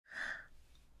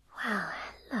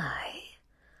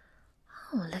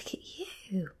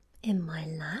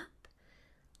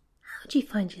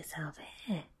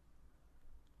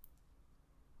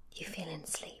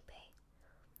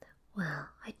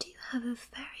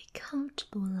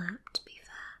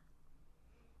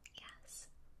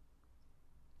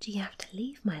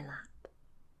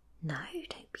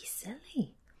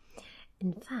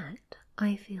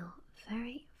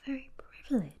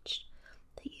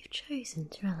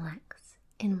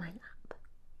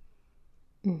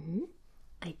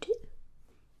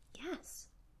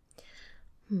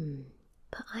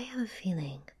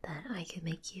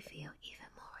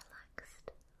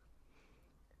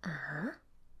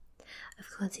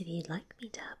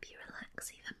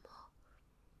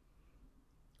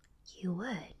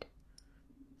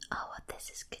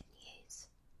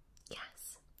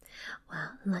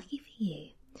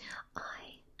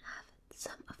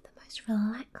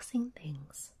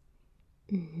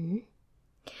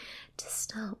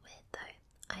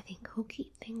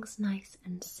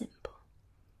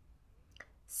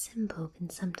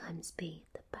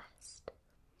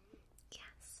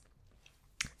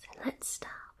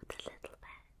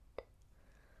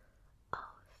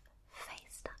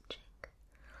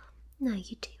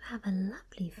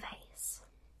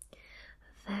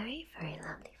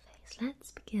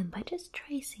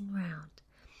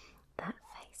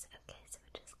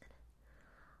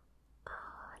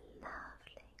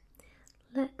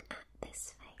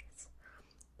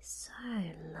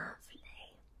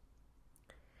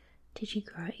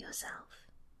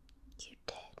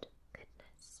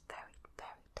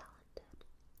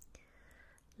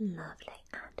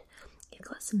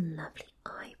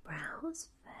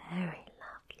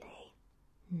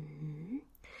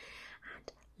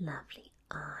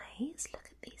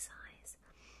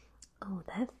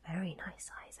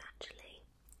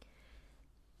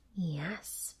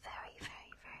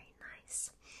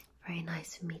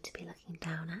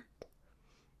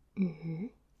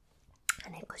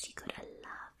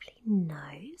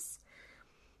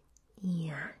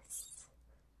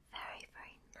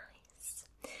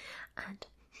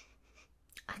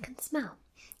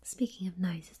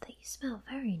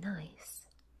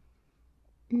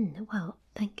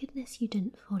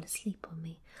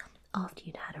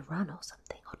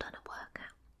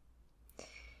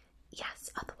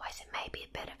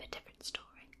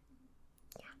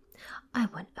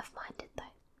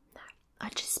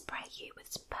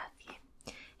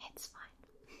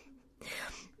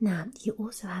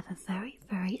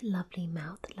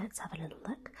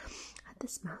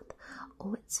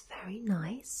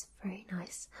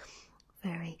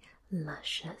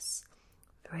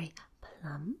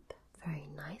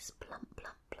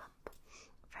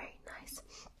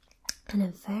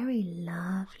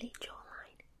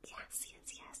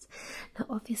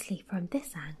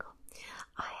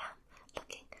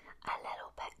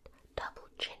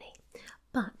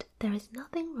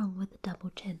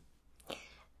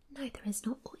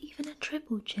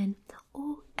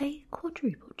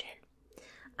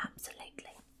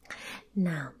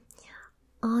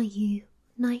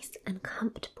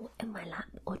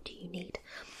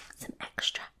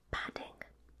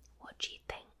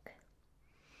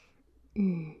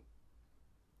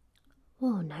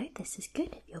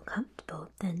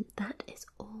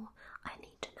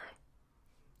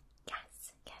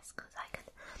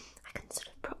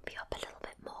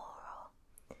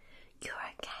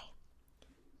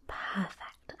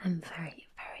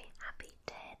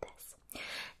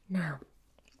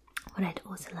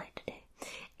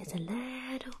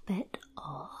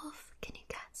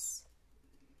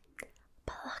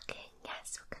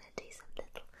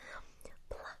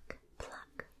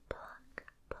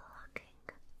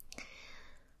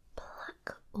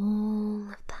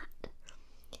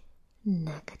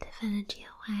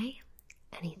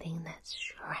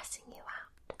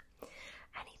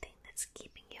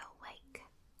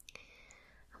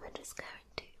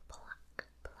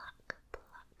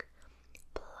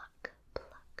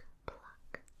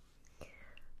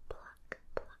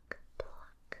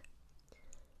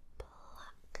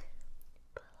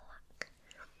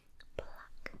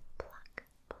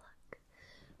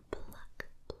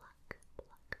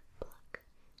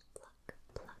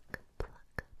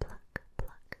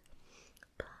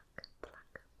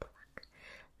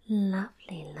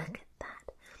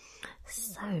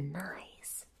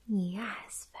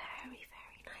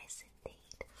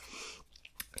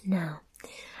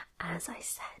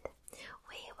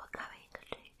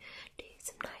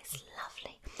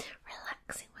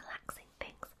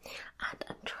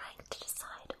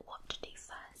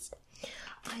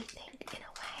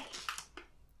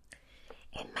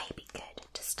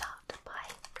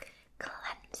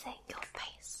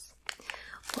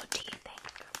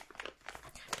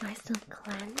little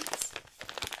cleanse,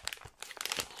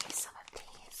 use some of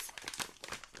these.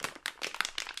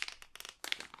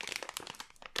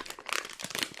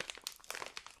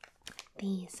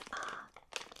 These are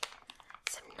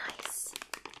some nice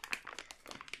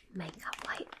makeup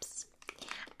wipes,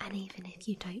 and even if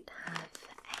you don't have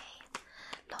a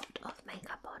lot of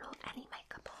makeup on or any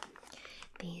makeup on,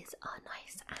 these are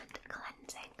nice and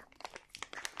cleansing,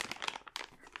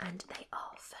 and they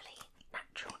are fully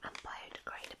natural and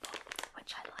biodegradable,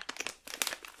 which I like.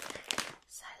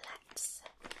 So let's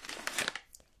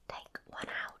take one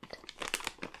out.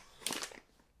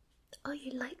 Oh,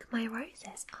 you like my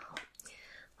roses? Oh,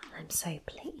 well, I'm so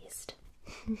pleased.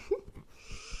 Okay,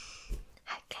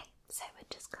 so we're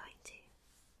just going to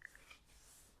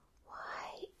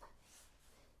wipe.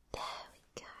 There we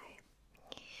go.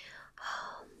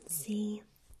 See,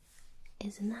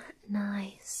 isn't that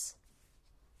nice?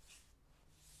 You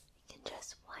can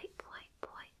just wipe,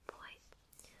 wipe, wipe, wipe,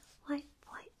 wipe,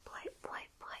 wipe, wipe,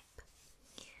 wipe, wipe.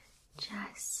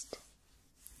 Just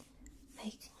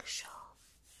making sure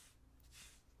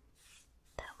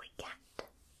that we get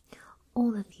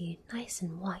all of you nice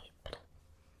and wiped.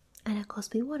 And of course,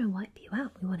 we want to wipe you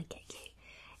out. We want to get you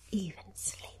even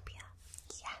sleepier.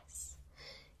 Yes,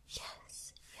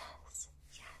 yes, yes,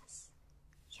 yes,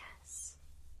 yes.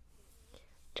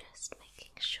 Just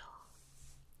making sure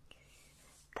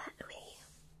that we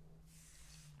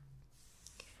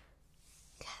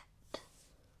get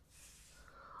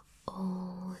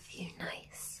all of you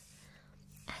nice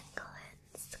and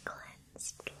cleansed,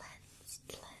 cleansed, cleansed,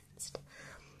 cleansed,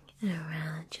 and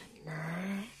around your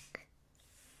neck.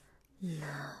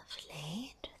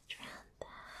 Lovely, just around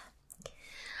there,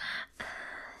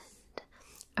 and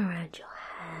around your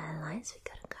hairlines. We've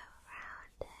got to go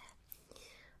around it,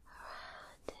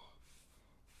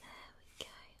 there we go,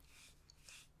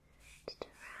 just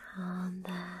around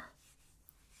there.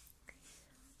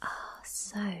 Oh,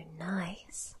 so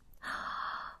nice.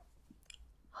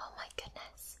 Oh my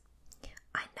goodness,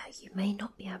 I know you may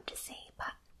not be able to see,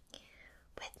 but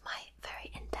with my very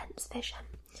intense vision,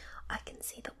 I can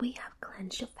see that we have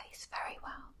cleansed your face very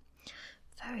well.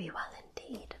 Very well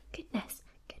indeed. Goodness,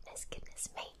 goodness, goodness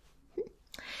me.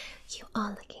 You are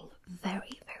looking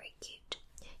very, very cute.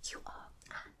 You are,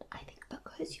 and I think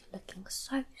because you're looking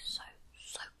so, so,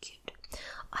 so cute,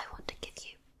 I want to give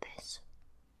you this.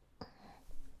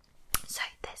 So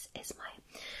this is my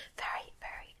very,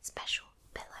 very special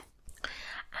pillow,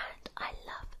 and I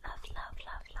love, love, love,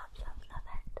 love, love, love, love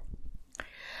it.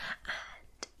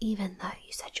 And even though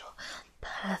you said you're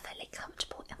perfectly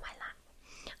comfortable in my lap,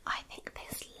 I think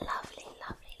this lovely,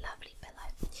 lovely, lovely pillow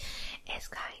is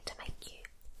going to make you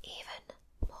even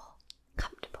more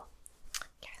comfortable.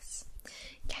 Yes,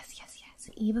 yes, yes, yes,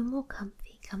 even more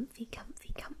comfy, comfy,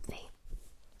 comfy, comfy.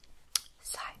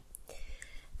 So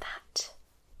that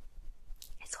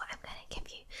is what I'm going to give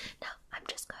you. Now I'm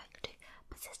just going to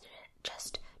position it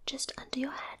just under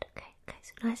your head. Okay, okay,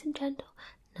 so nice and gentle,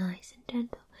 nice and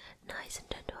gentle, nice and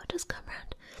gentle. I'll just come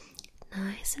round.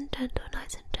 Nice and gentle,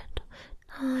 nice and gentle,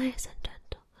 nice and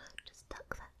gentle. Just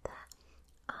tuck that there.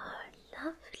 Oh,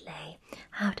 lovely.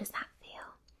 How does that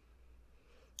feel?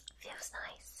 Feels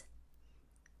nice.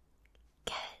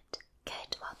 Good,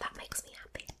 good. Well, that makes me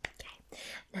happy. Okay.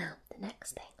 Now, the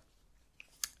next thing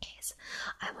is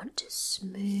I want to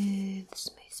smooth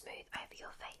over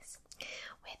your face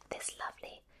with this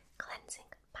lovely cleansing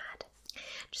pad.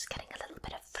 Just getting a little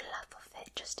bit of fluff of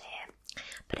it just here,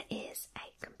 but it is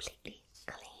a completely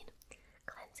clean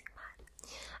cleansing pad,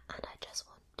 and I just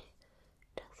want to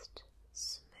just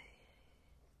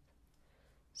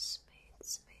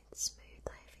smooth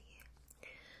over you.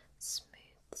 Smooth.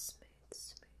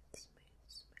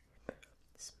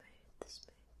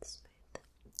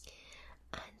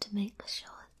 And make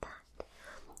sure that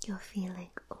you're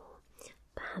feeling all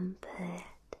pampered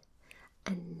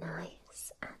and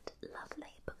nice and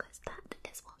lovely, because that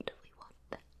is what we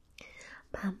want.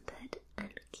 Pampered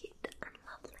and cute and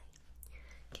lovely.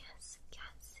 Yes,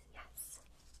 yes, yes.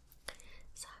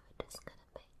 So we're just going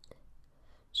to make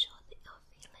sure that you're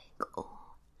feeling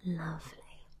all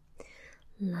lovely.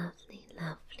 Lovely,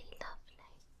 lovely, lovely.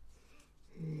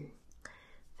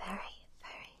 Very,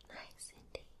 very nice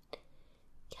indeed.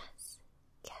 Yes,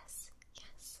 yes,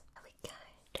 yes. There we go.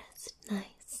 Just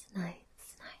nice,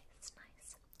 nice, nice,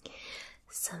 nice.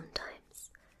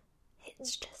 Sometimes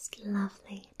it's just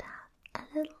lovely to have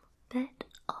a little bit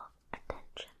of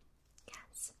attention.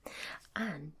 Yes.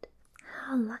 And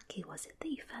how lucky was it that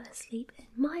you fell asleep in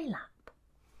my lap?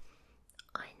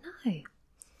 I know.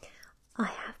 I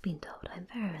have been told I'm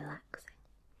very relaxing.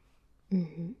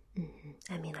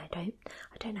 I mean, I don't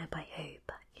know by who,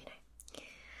 but you know,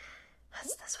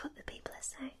 That's what the people are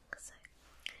saying. So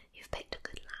you've picked a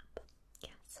good lap.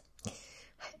 Yes.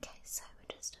 Okay, so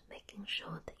we're just making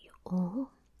sure that you're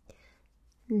all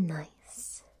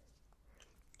nice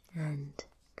and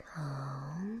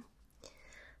calm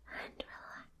and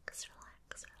relax.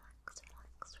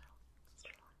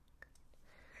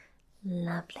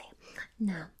 Lovely.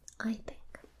 Now, I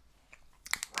think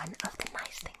one of the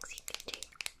nice things you can do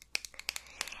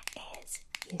is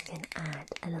you can add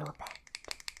a little bit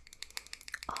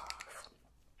of,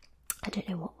 I don't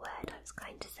know what word I was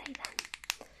going to say then,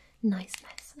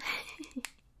 niceness,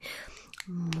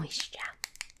 moisture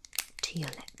to your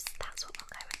lips. That's what we'll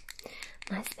go with.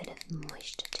 Nice bit of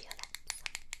moisture to your lips.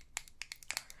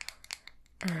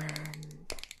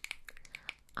 And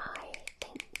I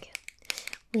think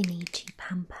we need to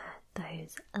pamper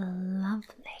those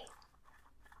lovely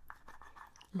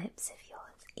lips of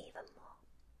yours even more.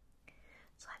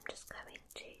 So I'm just going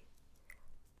to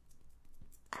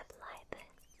apply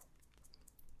this.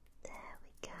 There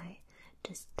we go.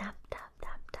 Just tap, tap,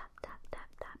 tap, tap, tap, tap,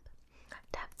 tap.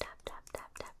 Tap, tap, tap,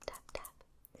 tap, tap, tap, tap.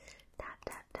 Tap,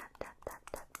 tap, tap, tap, tap,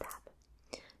 tap, tap.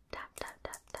 Tap, tap,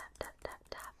 tap, tap, tap, tap,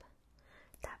 tap.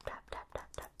 Tap, tap, tap, tap,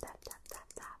 tap, tap, tap, tap,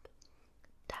 tap.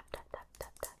 Tap, tap, tap,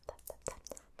 tap, tap, tap, tap, tap,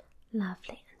 tap.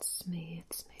 Lovely and smooth,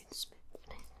 smooth, smooth,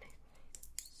 smooth,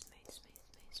 smooth, smooth,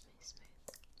 smooth, smooth, smooth.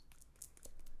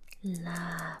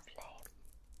 Lovely.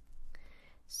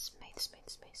 Smooth, smooth,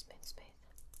 smooth, smooth, smooth.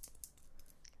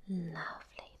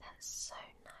 Lovely, that's so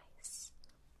nice.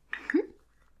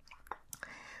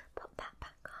 Put that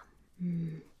back on.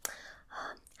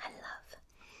 I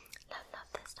love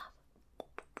this stuff.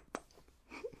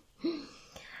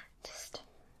 Just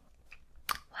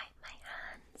wipe my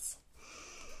hands.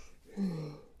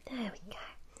 There we go.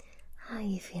 How are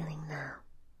you feeling now?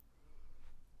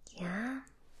 Yeah?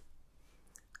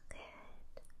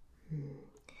 Good.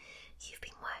 You've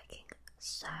been working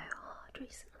so hard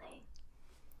recently.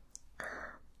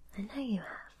 I know you have.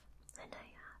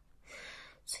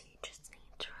 So you just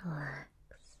need to relax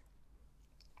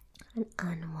and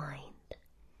unwind.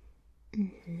 You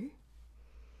need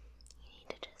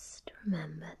to just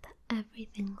remember that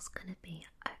everything's gonna be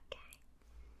okay.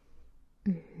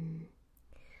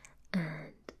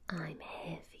 And I'm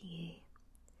here for you.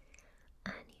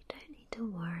 And you don't need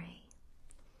to worry.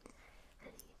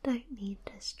 And you don't need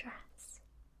to stress.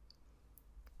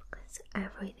 Because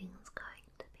everything's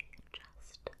going to be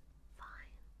just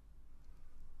fine.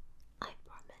 I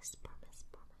promise.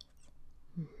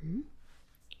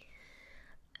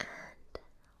 And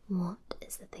what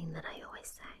is the thing that I always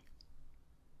say?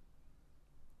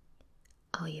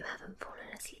 Oh, you haven't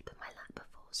fallen asleep in my lap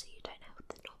before, so you don't know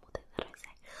the normal thing that I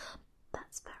say.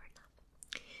 That's fair enough.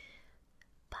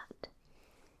 But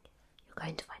you're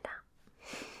going to find out.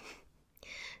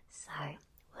 So,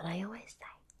 what I always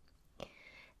say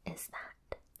is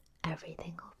that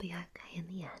everything will be okay in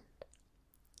the end.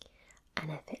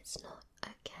 And if it's not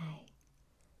okay,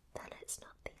 then it's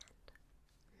not the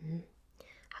end.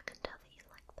 I can tell that you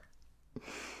like that.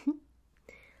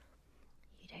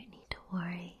 You don't need to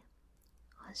worry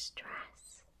or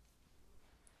stress.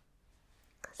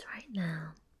 Because right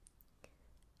now,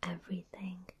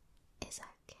 everything is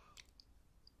okay.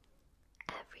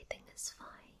 Everything is fine.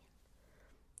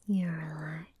 You're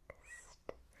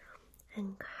relaxed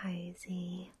and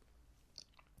cozy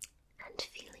and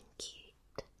feeling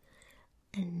cute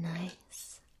and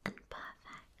nice and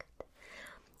perfect,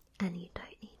 and you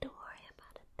don't need to worry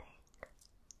about a thing.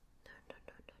 No.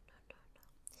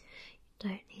 You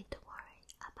don't need to worry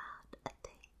about a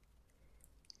thing.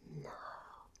 No,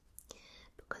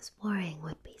 because worrying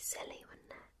would be silly,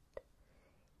 wouldn't it?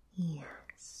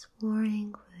 Yes,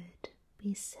 worrying would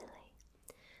be silly.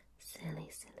 Silly.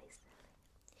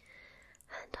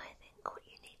 And I think what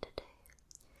you need to do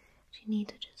is you need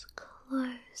to just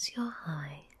close your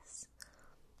eyes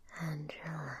and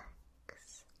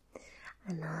relax.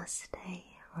 And I'll stay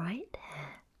right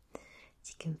here so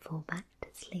you can fall back to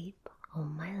sleep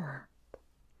on my lap.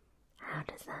 How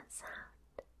does that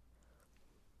sound?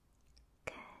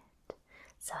 Good.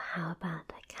 So how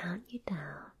about I count you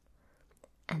down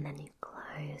and then you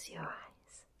close your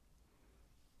eyes.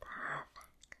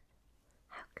 Perfect.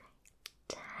 Okay.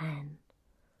 10,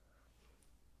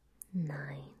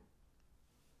 9,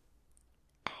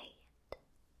 8,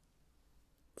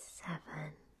 7,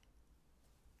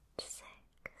 6,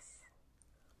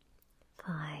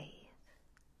 5,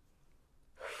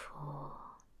 4,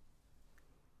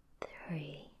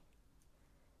 3,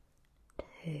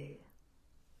 2,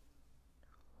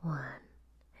 1,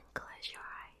 and close your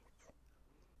eyes.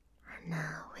 And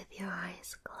now with your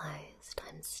eyes closed,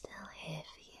 I'm still here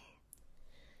for you.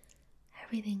 I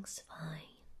everything's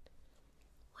fine.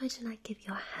 Why don't I give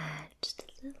your hair just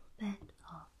a little bit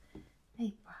of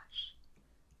a brush?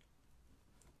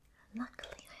 And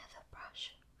luckily I have a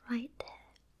brush right here.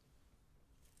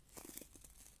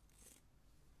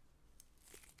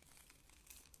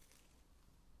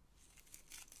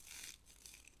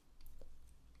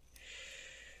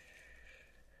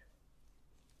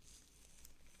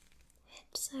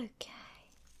 It's okay.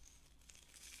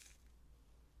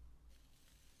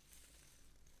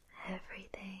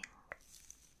 Everything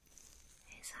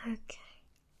is okay.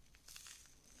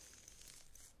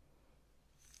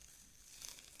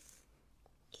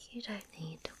 You don't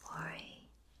need to worry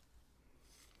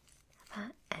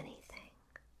about anything.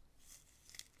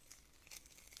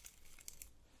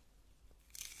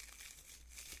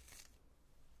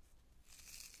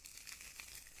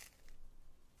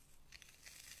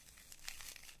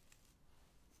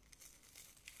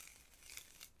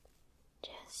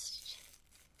 Just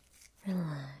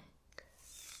relax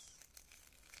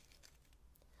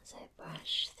as I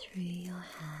brush through your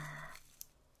hair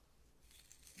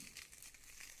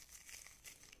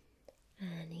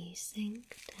and you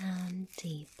sink down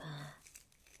deeper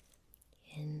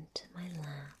into my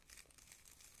lap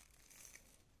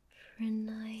for a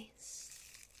nice,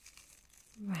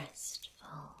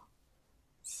 restful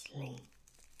sleep.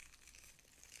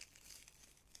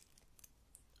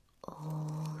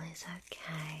 All is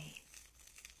okay.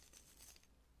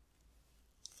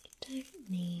 You don't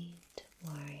need to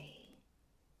worry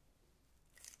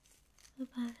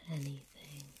about anything.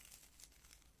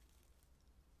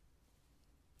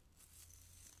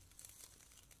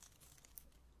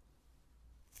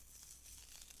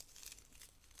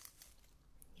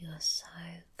 You're so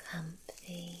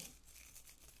comfy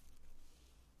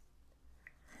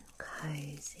and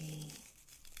cozy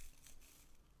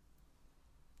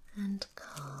and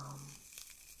calm.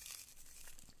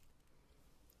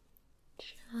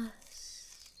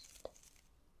 Just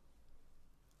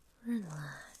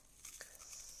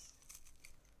relax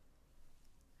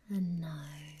and know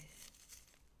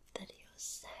that you're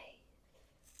safe.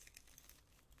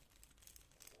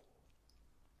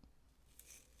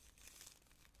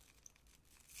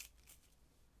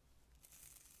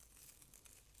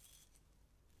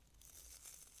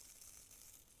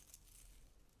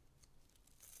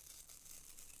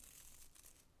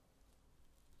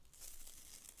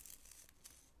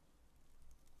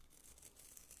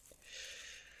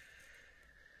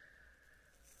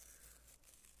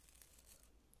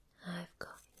 I've got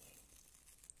you.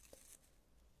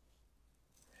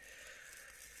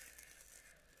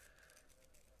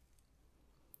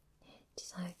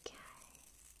 It's okay.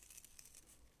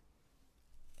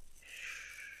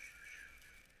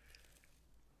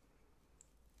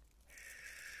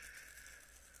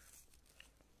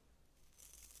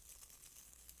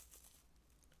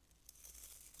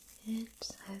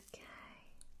 It's okay.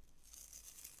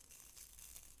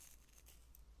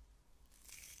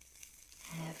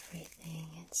 Everything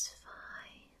is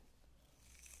fine.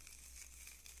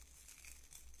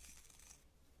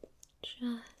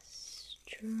 Just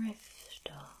drift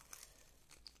off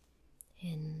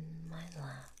in my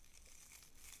lap.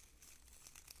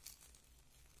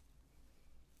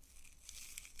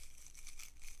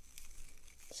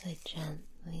 So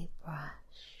gently brush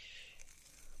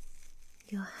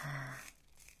your hair.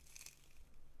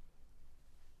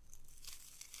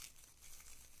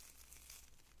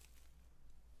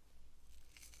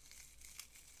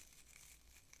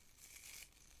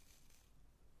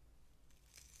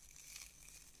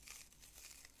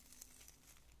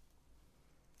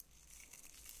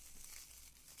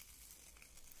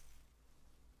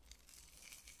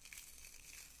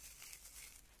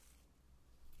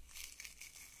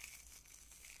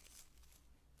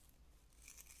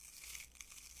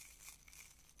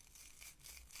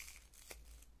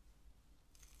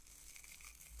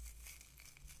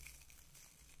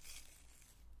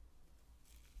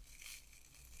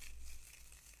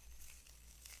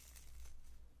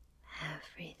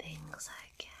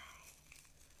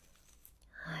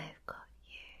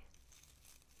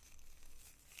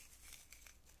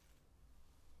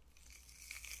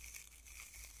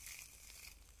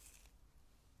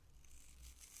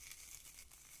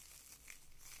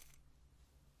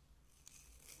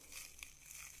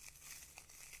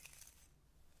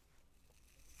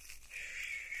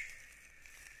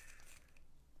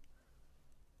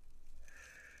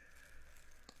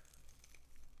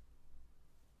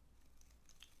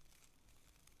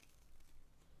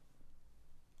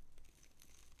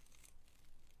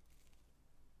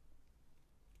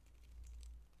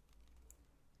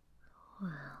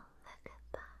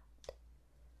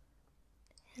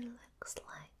 looks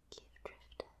like you've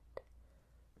drifted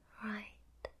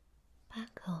right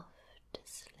back off to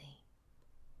sleep.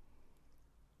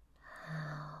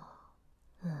 How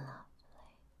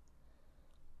lovely.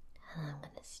 And I'm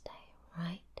going to stay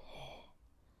right here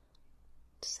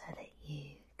so that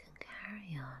you can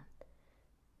carry on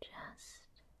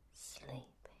just sleeping.